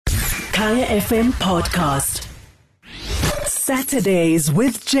Kaya FM podcast. Saturdays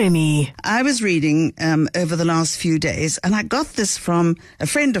with Jenny. I was reading over the last few days, and I got this from a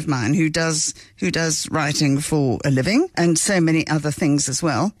friend of mine who does writing for a living and so many other things as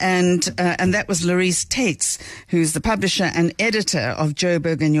well. And that was Larice Tates, who's the publisher and editor of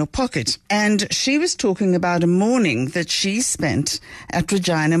Joburg in Your Pocket. And she was talking about a morning that she spent at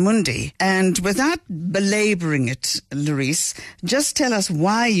Regina Mundi. And without belaboring it, Larice, just tell us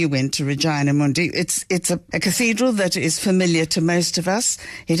why you went to Regina Mundi. It's a cathedral that is familiar to most of us.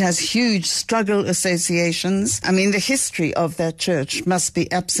 It has huge struggle associations. I mean, the history of that church must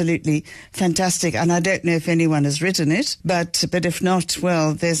be absolutely fantastic, and I don't know if anyone has written it, but if not,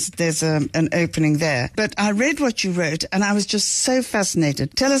 well, there's an opening there. But I read what you wrote, and I was just so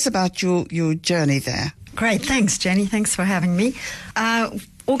fascinated. Tell us about your journey there. Great, thanks, Jenny. Thanks for having me.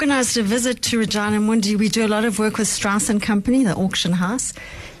 Organised a visit to Regina Mundi. We do a lot of work with Strauss & Company, the auction house,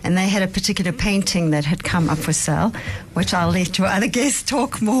 and they had a particular painting that had come up for sale, which I'll let your other guests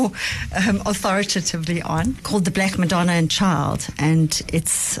talk more authoritatively on, called The Black Madonna and Child. And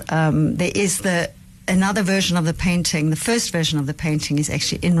it's there is another version of the painting. The first version of the painting is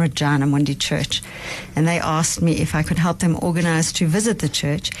actually in Regina Mundi Church, and they asked me if I could help them organise to visit the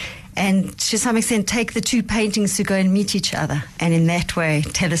church and to some extent take the two paintings to go and meet each other, and in that way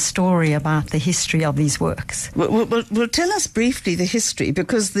tell a story about the history of these works. Well, tell us briefly the history,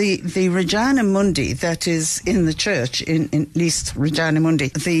 because the Regina Mundi that is in the church, in at least Regina Mundi,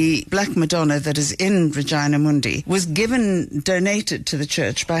 the Black Madonna that is in Regina Mundi, was donated to the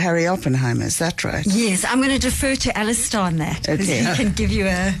church by Harry Oppenheimer, is that right? Yes, I'm going to defer to Alistair on that, because he can give you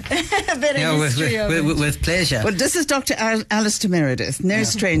a better history of it. With pleasure. Well, this is Dr. Alistair Meredith, no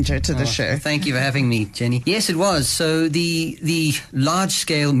stranger to the show. Thank you for having me, Jenny. Yes, it was. So the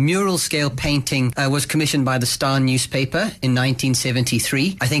large-scale, mural-scale painting was commissioned by the Star newspaper in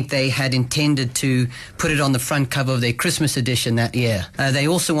 1973. I think they had intended to put it on the front cover of their Christmas edition that year. They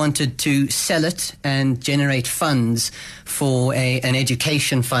also wanted to sell it and generate funds for an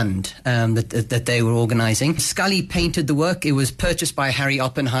education fund that they were organising. Scully painted the work. It was purchased by Harry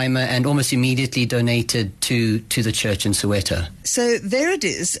Oppenheimer and almost immediately donated to the church in Soweto. So there it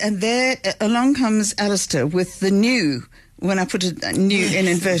is, and there along comes Alistair with the new, when I put it new in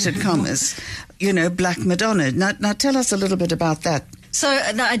inverted commas, Black Madonna. Now tell us a little bit about that. So,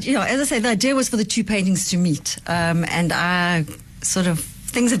 as I say, the idea was for the two paintings to meet, and I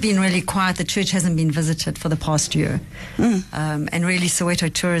things have been really quiet. The church hasn't been visited for the past year. And really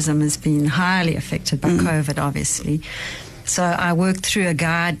Soweto tourism has been highly affected by COVID, obviously. So I worked through a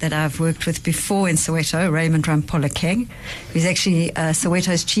guide that I've worked with before in Soweto, Raymond Rampola-King, who's actually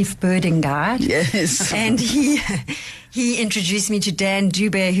Soweto's chief birding guide. Yes. And he introduced me to Dan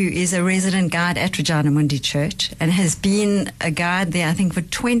Dubé, who is a resident guide at Regina Mundi Church and has been a guide there, I think, for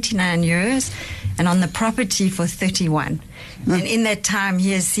 29 years and on the property for 31. And in that time,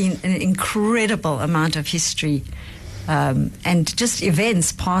 he has seen an incredible amount of history and just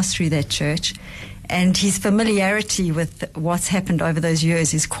events pass through that church. And his familiarity with what's happened over those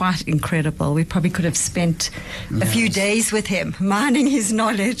years is quite incredible. We probably could have spent a few days with him, mining his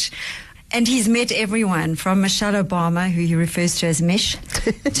knowledge. And he's met everyone from Michelle Obama, who he refers to as Mish,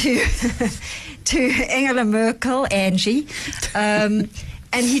 to Angela Merkel, Angie. And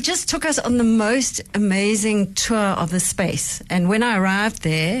he just took us on the most amazing tour of the space. And when I arrived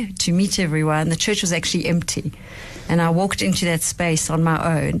there to meet everyone, the church was actually empty. And I walked into that space on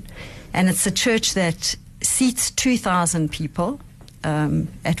my own. And it's a church that seats 2,000 people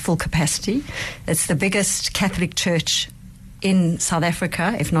at full capacity. It's the biggest Catholic church in South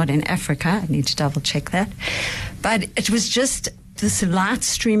Africa, if not in Africa. I need to double check that. But it was just this light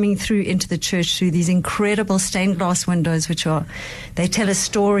streaming through into the church through these incredible stained glass windows, they tell a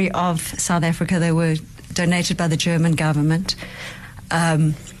story of South Africa. They were donated by the German government.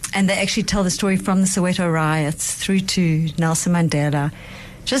 And they actually tell the story from the Soweto riots through to Nelson Mandela.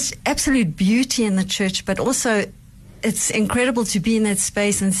 Just absolute beauty in the church, but also it's incredible to be in that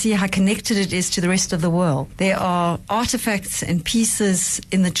space and see how connected it is to the rest of the world. There are artifacts and pieces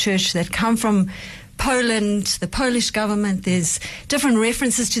in the church that come from Poland, the Polish government. There's different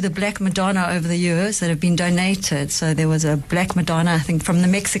references to the Black Madonna over the years that have been donated. So there was a Black Madonna, I think, from the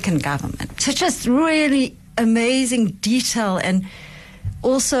Mexican government. So just really amazing detail, and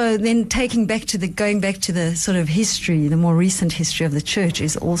also then going back to the sort of history, the more recent history of the church,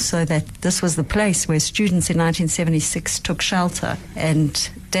 is also that this was the place where students in 1976 took shelter, and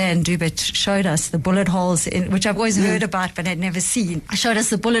Dan Dubert showed us the bullet holes, which I've always heard about but had never seen. Showed us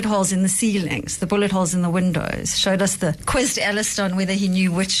the bullet holes in the ceilings, the bullet holes in the windows. Showed us quizzed Alistair on whether he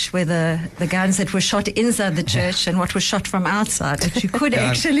knew which were the guns that were shot inside the church and what was shot from outside, which you could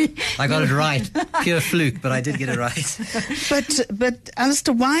actually... I got it right. Pure fluke, but I did get it right. But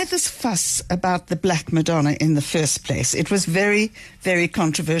Alistair, why this fuss about the Black Madonna in the first place? It was very, very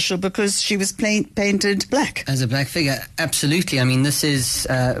controversial because she was painted black. As a black figure, absolutely. I mean, this is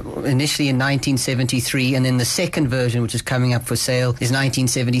initially in 1973, and then the second version, which is coming up for sale, is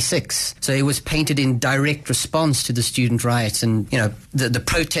 1976. So it was painted in direct response to the student riots, and the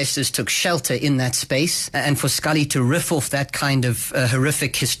protesters took shelter in that space. And for Scully to riff off that kind of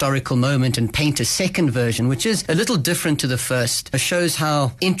horrific historical moment and paint a second version, which is a little different to the first, shows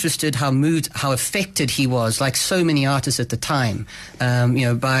how interested, how moved, how affected he was, like so many artists at the time,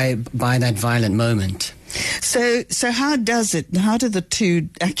 by that violent moment. So how do the two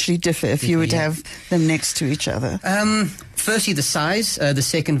actually differ if you would have them next to each other? Firstly, the size. The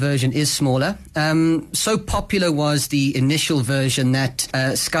second version is smaller. So popular was the initial version that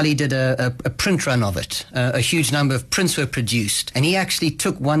Scully did a print run of it. A huge number of prints were produced. And he actually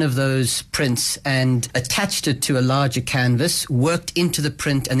took one of those prints and attached it to a larger canvas, worked into the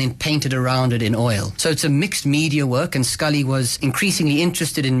print, and then painted around it in oil. So it's a mixed media work, and Scully was increasingly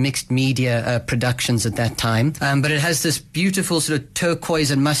interested in mixed media productions at that time. But it has this beautiful sort of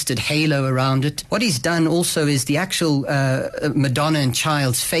turquoise and mustard halo around it. What he's done also is the actual Madonna and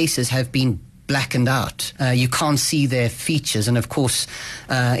child's faces have been blackened out. You can't see their features, and of course,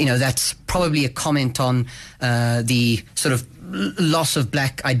 that's probably a comment on the sort of loss of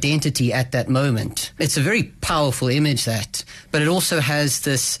black identity at that moment. It's a very powerful image, but it also has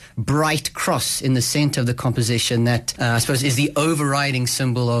this bright cross in the center of the composition that I suppose is the overriding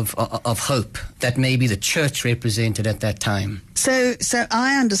symbol of hope that maybe the church represented at that time. So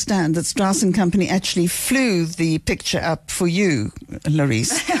I understand that Strauss & Company actually flew the picture up for you,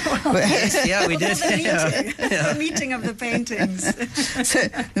 Larice. Yes, yeah, we did. The meeting of the paintings. So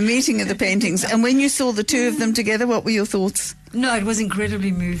the meeting of the paintings. And when you saw the two of them together, what were your thoughts? No, it was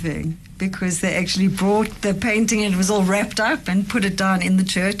incredibly moving because they actually brought the painting and it was all wrapped up and put it down in the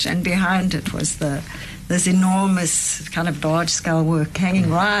church, and behind it was this enormous kind of large scale work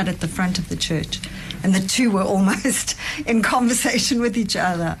hanging right at the front of the church. And the two were almost in conversation with each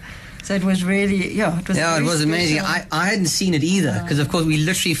other. So it was really, it was amazing. I hadn't seen it either because, of course, we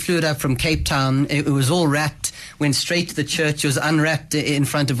literally flew it up from Cape Town. It was all wrapped, went straight to the church. It was unwrapped in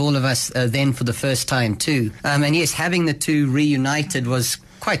front of all of us then for the first time too. And yes, having the two reunited was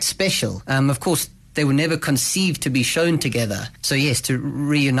quite special. Of course, they were never conceived to be shown together. So yes, to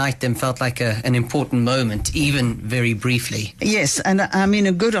reunite them felt like an important moment, even very briefly. Yes, and I mean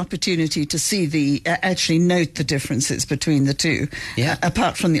a good opportunity to see actually note the differences between the two. Yeah.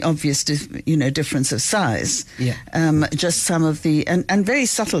 Apart from the obvious, difference of size. Yeah. Just some of the and very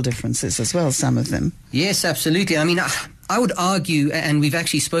subtle differences as well. Some of them. Yes, absolutely. I mean, I would argue, and we've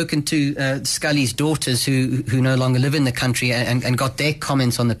actually spoken to Scully's daughters who no longer live in the country and got their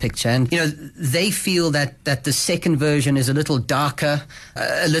comments on the picture. And, they feel that the second version is a little darker,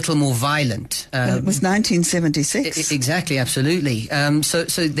 a little more violent. It was 1976. Exactly, absolutely. So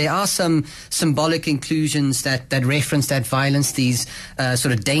there are some symbolic inclusions that reference that violence, these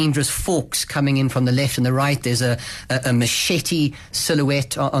sort of dangerous forks coming in from the left and the right. There's a machete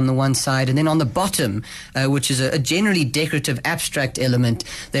silhouette on the one side, and then on the bottom, which is a generally decorative abstract element,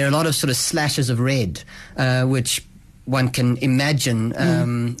 there are a lot of sort of slashes of red, which one can imagine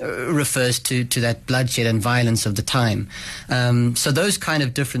refers to that bloodshed and violence of the time. So those kind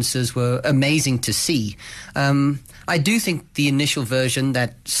of differences were amazing to see. I do think the initial version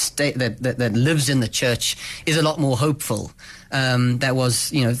that lives in the church is a lot more hopeful. That was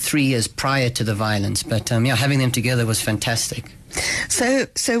 3 years prior to the violence, but having them together was fantastic. So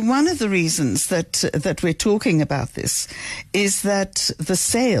one of the reasons that we're talking about this is that the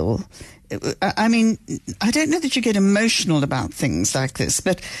sale, I mean, I don't know that you get emotional about things like this,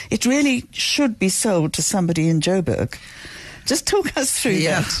 but it really should be sold to somebody in Joburg. Just talk us through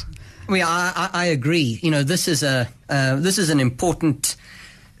that. I agree. This is an important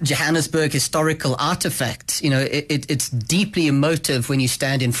Johannesburg historical artifact. It's deeply emotive when you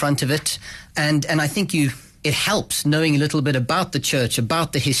stand in front of it, and I think it helps knowing a little bit about the church,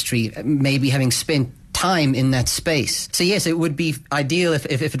 about the history, maybe having spent time in that space. So yes, it would be ideal if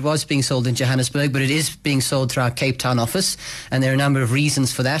it was being sold in Johannesburg, but it is being sold through our Cape Town office, and there are a number of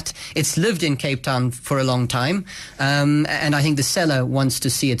reasons for that. It's lived in Cape Town for a long time, and I think the seller wants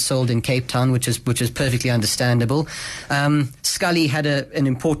to see it sold in Cape Town, which is perfectly understandable. Scully had an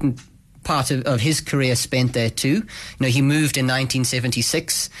important part of his career spent there too. You know, he moved in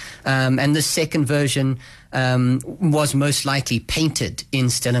 1976, and the second version was most likely painted in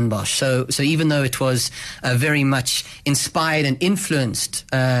Stellenbosch. So even though it was very much inspired and influenced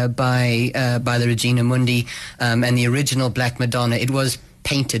by the Regina Mundi and the original Black Madonna, it was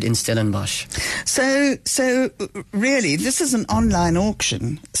painted in Stellenbosch. So really, this is an online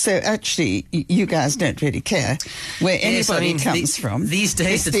auction. So actually, you guys don't really care where anybody comes from. These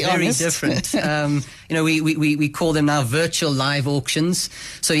days, it's very different. You know, we call them now virtual live auctions.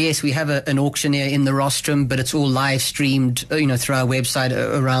 So yes, we have an auctioneer in the rostrum, but it's all live streamed, you know, through our website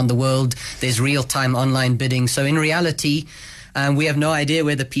around the world. There's real-time online bidding. So in reality, we have no idea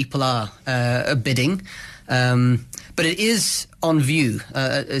where the people are bidding. But it is on view.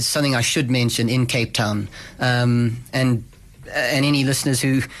 It's something I should mention in Cape Town, and any listeners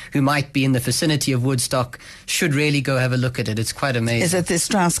who might be in the vicinity of Woodstock should really go have a look at it. It's quite amazing. Is it the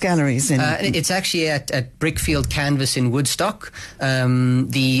Strauss Galleries? It's actually at Brickfield Canvas in Woodstock.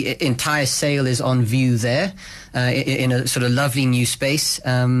 The entire sale is on view there in a sort of lovely new space.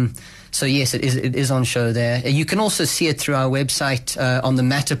 So yes, it is on show there. You can also see it through our website on the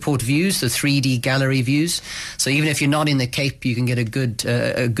Matterport views, the 3D gallery views. So even if you're not in the Cape, you can get a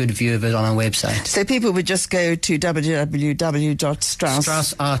good view of it on our website. So people would just go to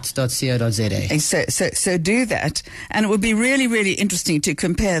www.straussart.co.za. So do that, and it would be really, really interesting to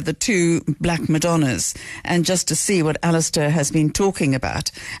compare the two Black Madonnas and just to see what Alistair has been talking about,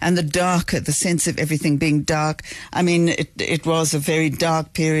 and the sense of everything being dark. I mean, it was a very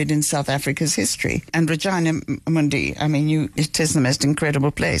dark period in South Africa's history. And Regina Mundi, I mean, it is the most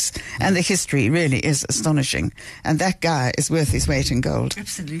incredible place. And the history really is astonishing. And that guy is worth his weight in gold.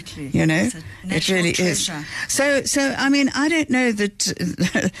 Absolutely. You know, it really treasure. is. So, I mean, I don't know that,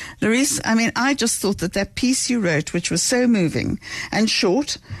 Larice, I mean, I just thought that piece you wrote, which was so moving and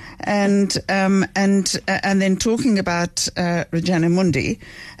short, and then talking about Regina Mundi,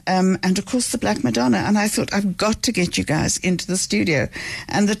 and of course the Black Madonna, and I thought, I've got to get you guys into the studio,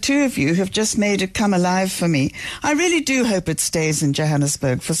 and the two of you have just made it come alive for me. I really do hope it stays in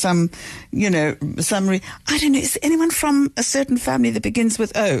Johannesburg for some, I don't know, is anyone from a certain family that begins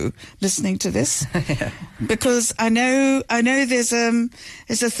with O listening to this? Because I know there's a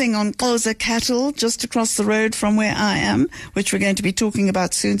thing on Xhosa cattle just across the road from where I am, which we're going to be talking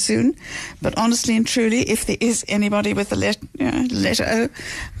about soon. But honestly and truly, if there is anybody with the letter O,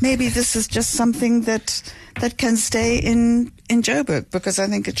 maybe this is just something that can stay in Joburg, because I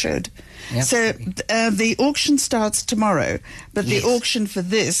think it should. Yep. So the auction starts tomorrow, but Yes. the auction for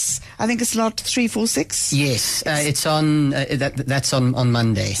this, I think it's lot 346. Yes, it's on. That's on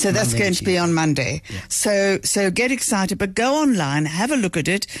Monday. So that's Monday going and to be on Monday. Yeah. So get excited, but go online, have a look at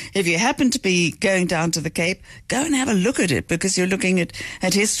it. If you happen to be going down to the Cape, go and have a look at it, because you're looking at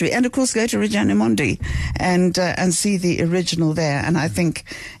history. And of course, go to Regina Mundi and see the original there. And I think,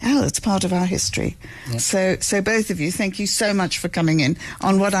 it's part of our history. Yep. So both of you, thank you so much for coming in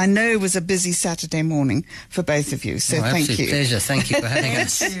on what I know was a busy Saturday morning for both of you. So thank you. Pleasure. Thank you for having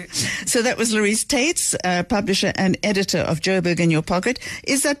us. So that was Larice Tates, publisher and editor of Joburg in Your Pocket.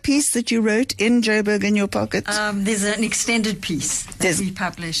 Is that piece that you wrote in Joburg in Your Pocket? There's an extended piece that we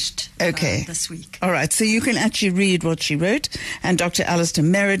published this week. All right, so you can actually read what she wrote. And Dr. Alistair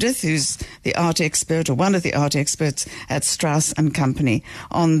Meredith, who's the art expert, or one of the art experts at Strauss and Company,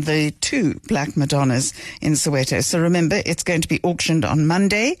 on the two Black Madonnas in Soweto. So remember, it's going to be auctioned on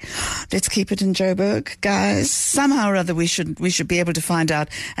Monday. Let's keep it in Joburg, guys. Somehow or other we should be able to find out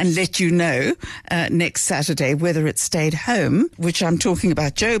and let you know next Saturday whether it stayed home, which I'm talking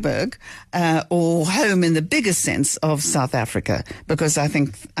about Joburg, or home in the bigger sense of South Africa, because I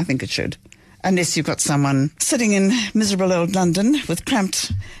think it should. Unless you've got someone sitting in miserable old London with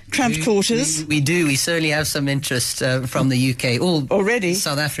cramped quarters. We do. We certainly have some interest from the UK. All already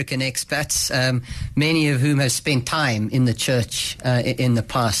South African expats, many of whom have spent time in the church in the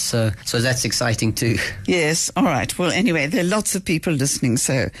past. So that's exciting too. Yes. All right. Well, anyway, there are lots of people listening.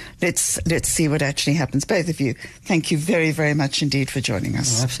 So let's see what actually happens. Both of you, thank you very, very much indeed for joining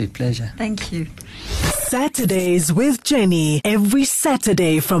us. Absolute pleasure. Thank you. Saturdays with Jenny, every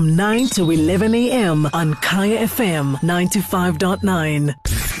Saturday from 9 to 11 a.m. on Kaya FM 95.9.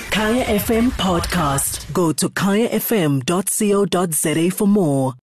 Kaya FM Podcast. Go to kayafm.co.za for more.